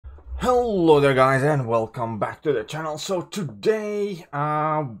Hello there guys and welcome back to the channel. So today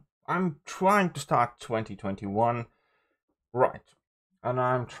I'm trying to start 2021 right, and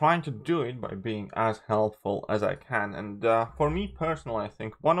I'm trying to do it by being as helpful as I can. And for me personally, I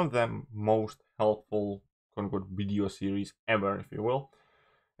think one of the most helpful quote-unquote video series ever, if you will,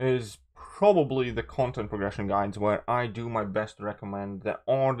 is probably the content progression guides, where I do my best to recommend the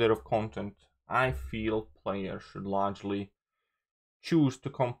order of content I feel players should largely choose to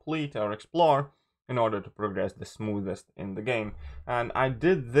complete or explore in order to progress the smoothest in the game. And I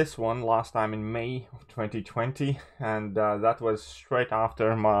did this one last time in May of 2020, and that was straight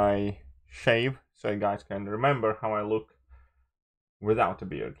after my shave, so you guys can remember how I look without a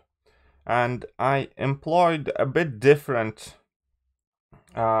beard. And I employed a bit different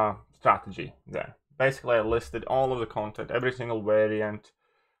strategy there. Basically, I listed all of the content, every single variant,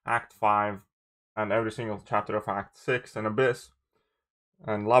 Act 5, and every single chapter of Act 6 and Abyss,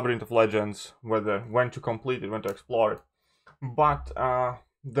 and Labyrinth of Legends, when to complete it, when to explore it. But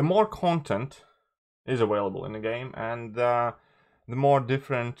the more content is available in the game, and the more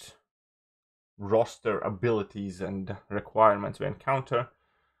different roster abilities and requirements we encounter,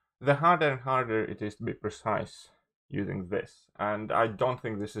 the harder and harder it is to be precise using this. And I don't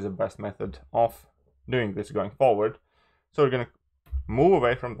think this is the best method of doing this going forward. So we're going to move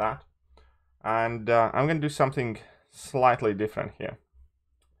away from that, and I'm going to do something slightly different here.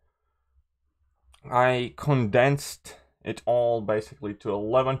 I condensed it all basically to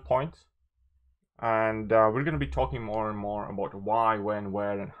 11 points, and we're going to be talking more and more about why, when,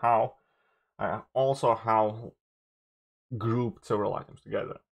 where, and how. Also how grouped several items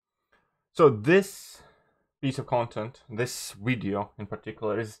together. So this piece of content, this video in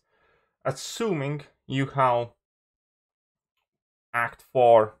particular, is assuming you have Act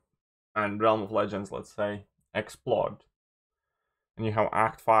 4 and Realm of Legends, let's say, explored, and you have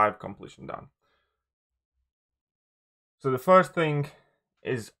Act 5 completion done. So the first thing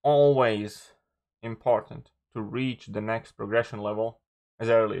is always important to reach the next progression level as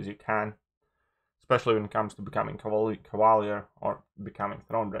early as you can, especially when it comes to becoming Cavalier or becoming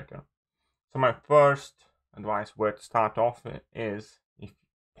Thronebreaker. So my first advice where to start off is, if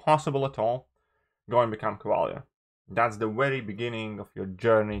possible at all, go and become Cavalier. That's the very beginning of your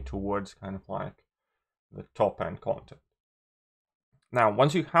journey towards kind of like the top end content. Now,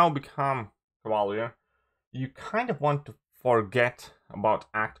 once you have become Cavalier, you kind of want to forget about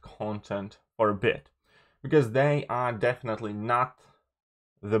Act content for a bit, because they are definitely not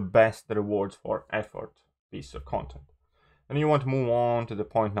the best rewards for effort piece of content. And you want to move on to the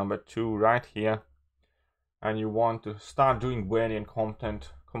point number 2 right here, and you want to start doing variant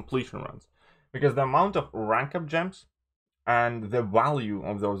content completion runs, because the amount of rank up gems and the value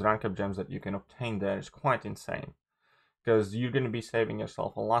of those rank up gems that you can obtain there is quite insane. Because you're going to be saving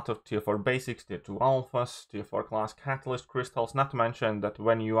yourself a lot of tier 4 basics, tier 2 alphas, tier 4 class catalyst crystals, not to mention that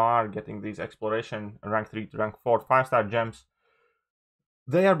when you are getting these exploration rank 3 to rank 4 5-star gems,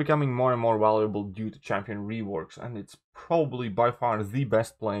 they are becoming more and more valuable due to champion reworks, and it's probably by far the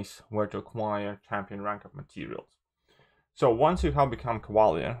best place where to acquire champion rank up materials. So once you have become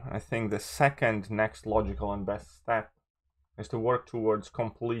Cavalier, I think the second next logical and best step is to work towards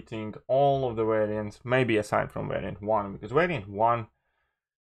completing all of the variants, maybe aside from variant 1, because variant 1,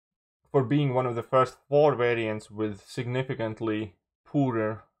 for being one of the first 4 variants with significantly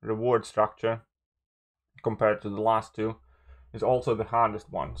poorer reward structure compared to the last 2, is also the hardest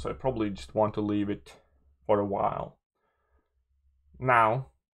one, so I probably just want to leave it for a while. Now,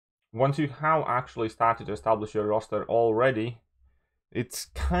 once you have actually started to establish your roster already, it's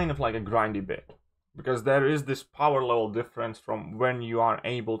kind of like a grindy bit, because there is this power level difference from when you are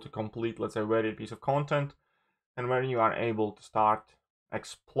able to complete, let's say, a variant piece of content, and when you are able to start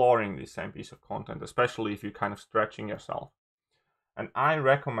exploring the same piece of content, especially if you're kind of stretching yourself. And I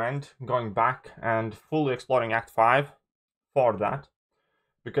recommend going back and fully exploring Act 5 for that,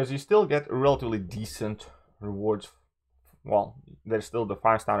 because you still get relatively decent rewards. Well, there's still the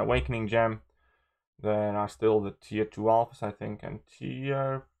 5-star Awakening gem, there are still the tier 2 alphas, I think, and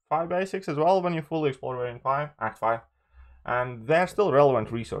tier 5 basics as well when you fully explore variant 5, Act 5. And they're still relevant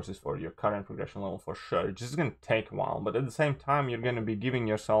resources for your current progression level for sure. It's just going to take a while, but at the same time, you're going to be giving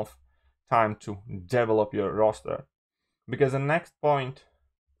yourself time to develop your roster. Because the next point,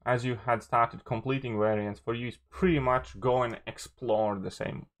 as you had started completing variants, for you is pretty much go and explore the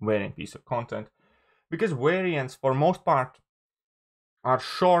same variant piece of content. Because variants, for most part, are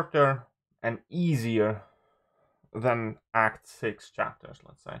shorter and easier than Act 6 chapters,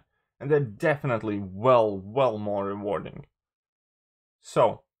 let's say. And they're definitely well more rewarding.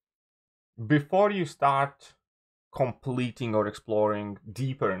 So, before you start completing or exploring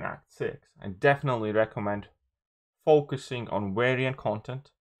deeper in Act 6, I definitely recommend focusing on variant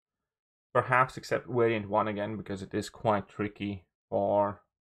content. Perhaps except variant 1 again, because it is quite tricky for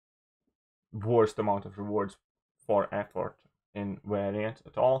worst amount of rewards for effort in variant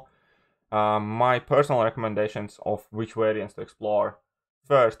at all. My personal recommendations of which variants to explore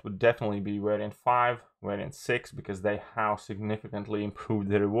first would definitely be variant 5, variant 6, because they have significantly improved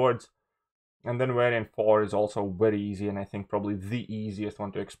the rewards. And then variant 4 is also very easy, and I think probably the easiest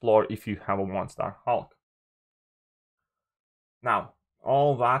one to explore if you have a 1-star Hulk. Now,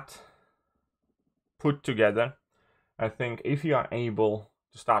 all that put together, I think if you are able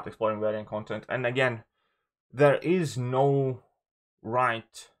to start exploring variant content, and again, there is no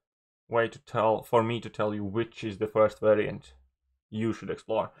right way for me to tell you which is the first variant you should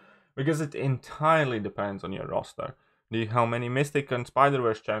explore, because it entirely depends on your roster. Do you have many Mystic and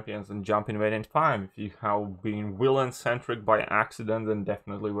Spider-Verse champions, then jump in variant 5. If you have been villain-centric by accident, then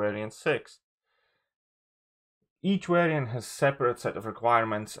definitely variant 6. Each variant has a separate set of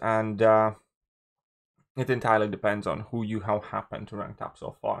requirements, and it entirely depends on who you have happened to rank up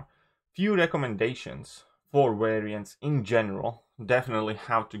so far. Few recommendations for variants in general definitely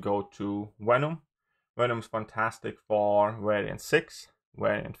have to go to Venom. Venom's fantastic for variant 6,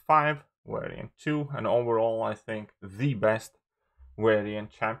 variant 5, variant 2, and overall I think the best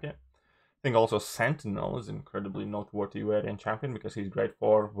variant champion. I think also Sentinel is incredibly noteworthy variant champion because he's great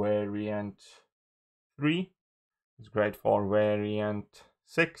for variant 3, he's great for variant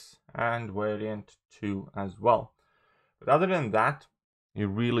 6 and variant 2 as well. But other than that, you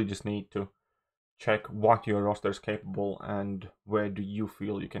really just need to check what your roster is capable and where do you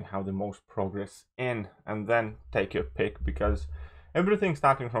feel you can have the most progress in, and then take your pick, because everything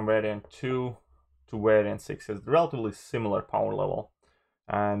starting from variant 2 to variant 6 is relatively similar power level,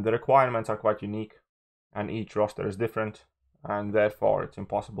 and the requirements are quite unique, and each roster is different, and therefore it's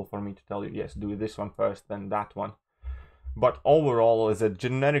impossible for me to tell you, yes, do this one first, then that one. But overall, as a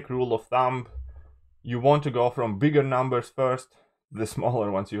generic rule of thumb, you want to go from bigger numbers first. The smaller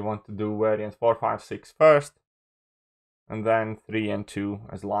ones you want to do variants 4, 5, 6 first, and then 3 and 2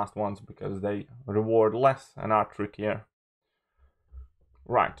 as last ones, because they reward less and are trickier.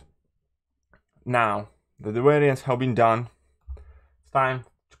 Right. Now that the variants have been done, it's time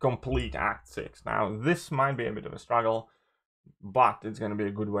to complete Act 6. Now this might be a bit of a struggle, but it's going to be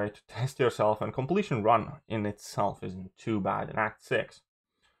a good way to test yourself, and completion run in itself isn't too bad in Act 6.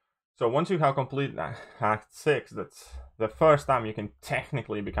 So once you have completed Act 6, that's the first time you can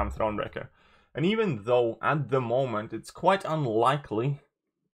technically become Thronebreaker. And even though at the moment it's quite unlikely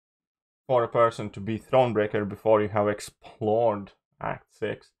for a person to be Thronebreaker before you have explored Act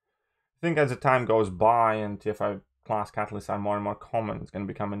 6, I think as the time goes by and TF5 class catalysts are more and more common, it's going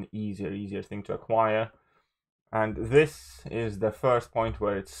to become an easier thing to acquire. And this is the first point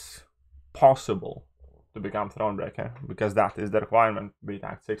where it's possible to become Thronebreaker, because that is the requirement, beat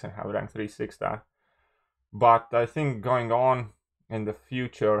Act 6 and have rank 3 6-star. But I think going on in the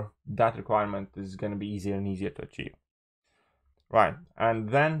future, that requirement is going to be easier and easier to achieve. Right, and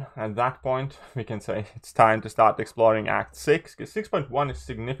then at that point, we can say it's time to start exploring Act 6, because 6.1 is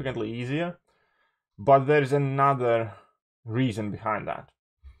significantly easier, but there's another reason behind that.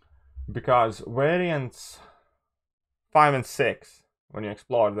 Because variants 5 and 6, when you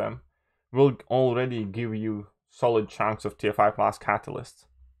explore them, will already give you solid chunks of tier 5 class catalysts.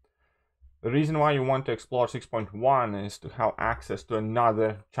 The reason why you want to explore 6.1 is to have access to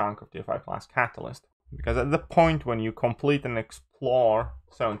another chunk of tier 5 class catalyst. Because at the point when you complete and explore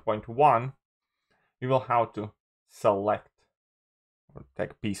 7.1, you will have to select, or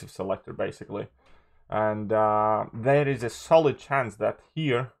take a piece of selector basically. And there is a solid chance that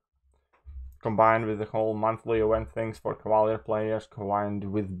here, combined with the whole monthly event things for Cavalier players,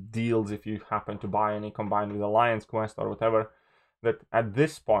 combined with deals if you happen to buy any, combined with Alliance Quest or whatever, that at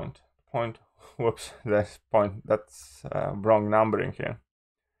this point, that's wrong numbering here.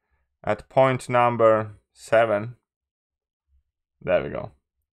 At point number 7, there we go.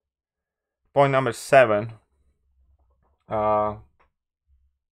 Point number 7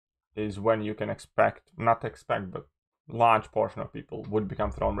 is when you can but large portion of people would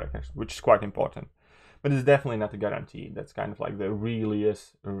become Thronebreakers, which is quite important. But it's definitely not a guarantee. That's kind of like the really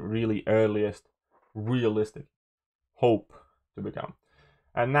earliest realistic hope to become.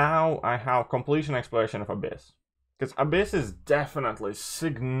 And now I have completion exploration of Abyss. Because Abyss is definitely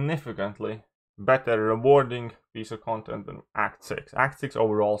significantly better rewarding piece of content than Act 6. Act 6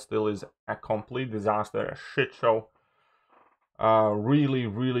 overall still is a complete disaster, a shit show.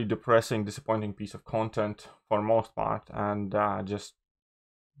 Really depressing, disappointing piece of content for most part, and just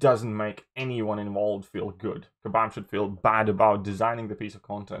doesn't make anyone involved feel good. Kabam should feel bad about designing the piece of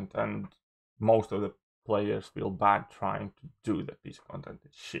content, and most of the players feel bad trying to do that piece of content.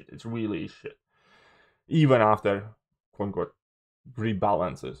 It's shit. It's really shit. Even after, quote unquote,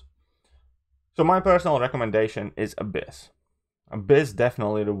 rebalances. So my personal recommendation is Abyss. Abyss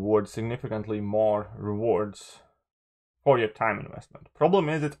definitely rewards significantly more rewards for your time investment. Problem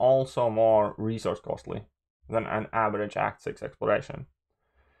is, it's also more resource costly than an average Act 6 exploration.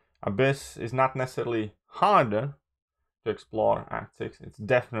 Abyss is not necessarily harder to explore Act 6. It's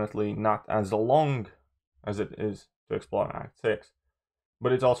definitely not as long as it is to explore Act 6.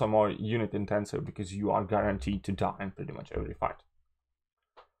 But it's also more unit intensive because you are guaranteed to die in pretty much every fight.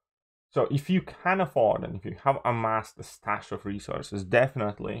 So if you can afford and if you have amassed a stash of resources,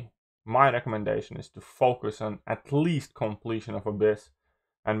 definitely my recommendation is to focus on at least completion of Abyss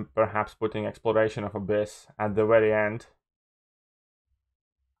and perhaps putting exploration of Abyss at the very end.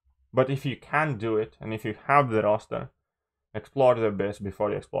 But if you can do it, and if you have the roster, explore the Abyss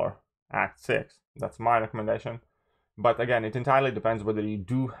before you explore Act 6. That's my recommendation. But again, it entirely depends whether you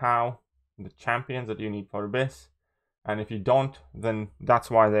do have the champions that you need for Abyss. And if you don't, then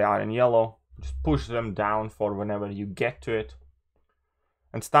that's why they are in yellow. Just push them down for whenever you get to it.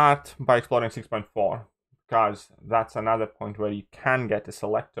 And start by exploring 6.4, because that's another point where you can get a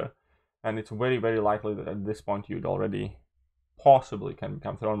selector. And it's very, very likely that at this point you'd already possibly can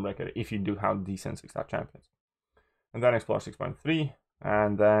become Thronebreaker if you do have decent 6-star champions. And then explore 6.3,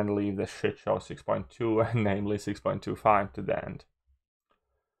 and then leave the shit show 6.2, and namely 6.25 to the end.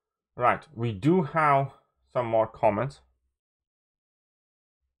 Right, we do have some more comments.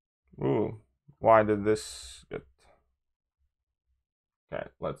 Ooh, why did this get... Okay,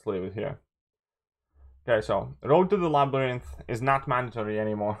 let's leave it here. Okay, so Road to the Labyrinth is not mandatory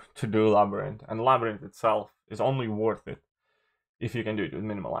anymore to do Labyrinth, and Labyrinth itself is only worth it if you can do it with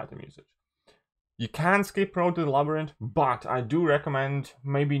minimal item usage. You can skip Road to the Labyrinth, but I do recommend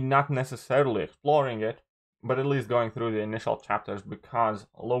maybe not necessarily exploring it, but at least going through the initial chapters, because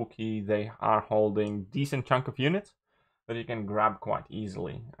low-key they are holding decent chunk of units that you can grab quite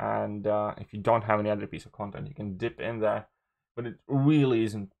easily. And if you don't have any other piece of content, you can dip in there, but it really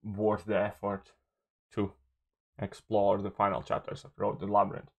isn't worth the effort to explore the final chapters of Road to the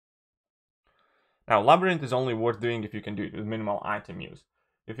Labyrinth. Now, Labyrinth is only worth doing if you can do it with minimal item use.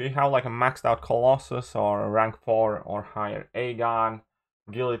 If you have like a maxed out Colossus or a rank 4 or higher Aegon,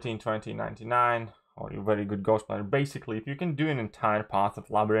 Guillotine 2099, or you're a very good Ghost player, basically if you can do an entire path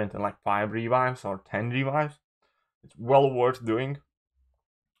of Labyrinth in like 5 revives or 10 revives, it's well worth doing.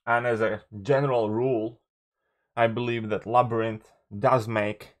 And as a general rule, I believe that Labyrinth does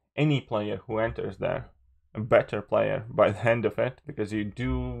make any player who enters there a better player by the end of it, because you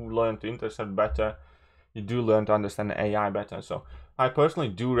do learn to intercept better, you do learn to understand the AI better. So I personally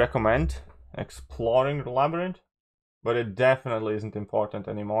do recommend exploring the Labyrinth, but it definitely isn't important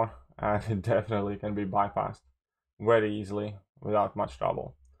anymore, and it definitely can be bypassed very easily without much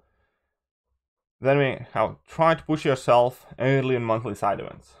trouble. Then we have try to push yourself early in monthly side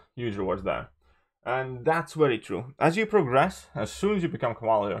events. Huge rewards there. And that's very true. As you progress, as soon as you become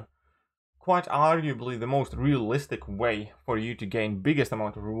Cavalier, quite arguably the most realistic way for you to gain biggest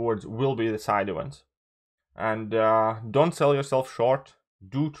amount of rewards will be the side events. And don't sell yourself short.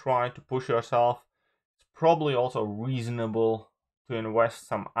 Do try to push yourself. It's probably also reasonable to invest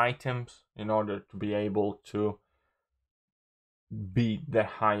some items in order to be able to beat the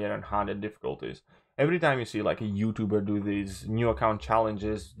higher and harder difficulties. Every time you see like a YouTuber do these new account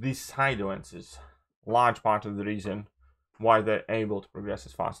challenges, these side events is a large part of the reason why they're able to progress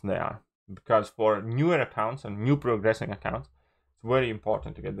as fast as they are. Because for newer accounts and new progressing accounts, it's very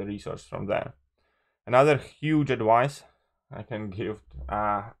important to get the resource from there. Another huge advice I can give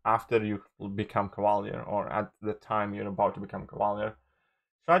after you become Cavalier, or at the time you're about to become Cavalier,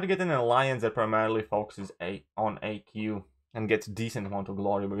 try to get an alliance that primarily focuses on AQ and gets decent amount of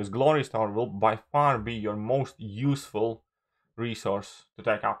glory, because Glory Star will by far be your most useful resource to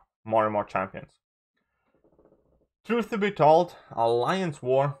take up more and more champions. Truth to be told, Alliance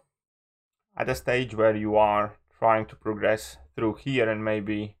War, at a stage where you are trying to progress through here and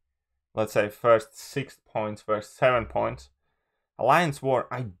maybe, let's say, first 6 points, first 7 points, Alliance War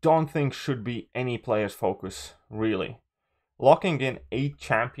I don't think should be any player's focus, really. Locking in 8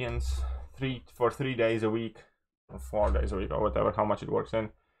 champions for 3 days a week, or 4 days a week, or whatever, how much it works in,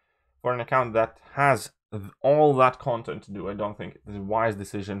 for an account that has all that content to do, I don't think it's a wise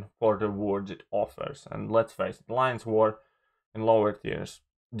decision for the rewards it offers. And let's face it, Alliance War in lower tiers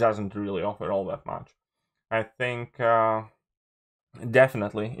doesn't really offer all that much. I think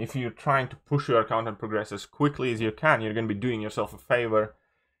definitely if you're trying to push your account and progress as quickly as you can, you're going to be doing yourself a favor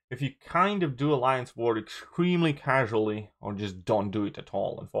if you kind of do alliance war extremely casually, or just don't do it at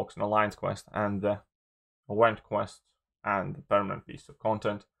all and focus on alliance quest and the event quest and the permanent piece of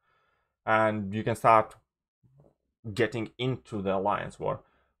content, and you can start getting into the alliance war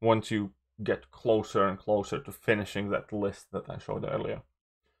once you get closer and closer to finishing that list that I showed earlier.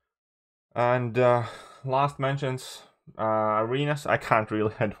 And last mentions, arenas. I can't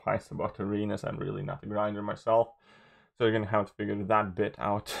really advise about arenas. I'm really not a grinder myself, so you're gonna have to figure that bit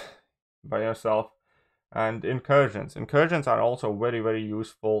out by yourself. And incursions. Incursions are also very, very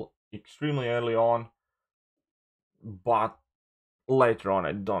useful extremely early on, but later on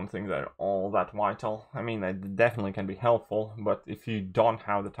I don't think they're all that vital. I mean, they definitely can be helpful, but if you don't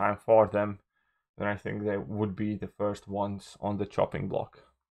have the time for them, then I think they would be the first ones on the chopping block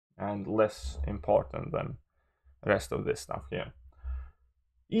and less important than the rest of this stuff here.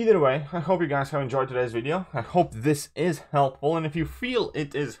 Either way, I hope you guys have enjoyed today's video. I hope this is helpful, and if you feel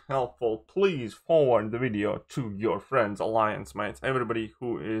it is helpful, please forward the video to your friends, alliance mates, everybody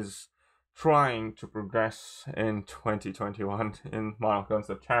who is trying to progress in 2021 in Modern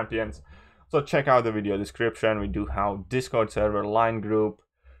Concept Champions. So check out the video description. We do have Discord server, line group,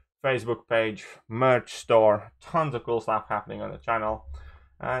 Facebook page, merch store, tons of cool stuff happening on the channel.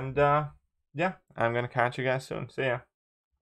 And yeah, I'm gonna catch you guys soon. See ya.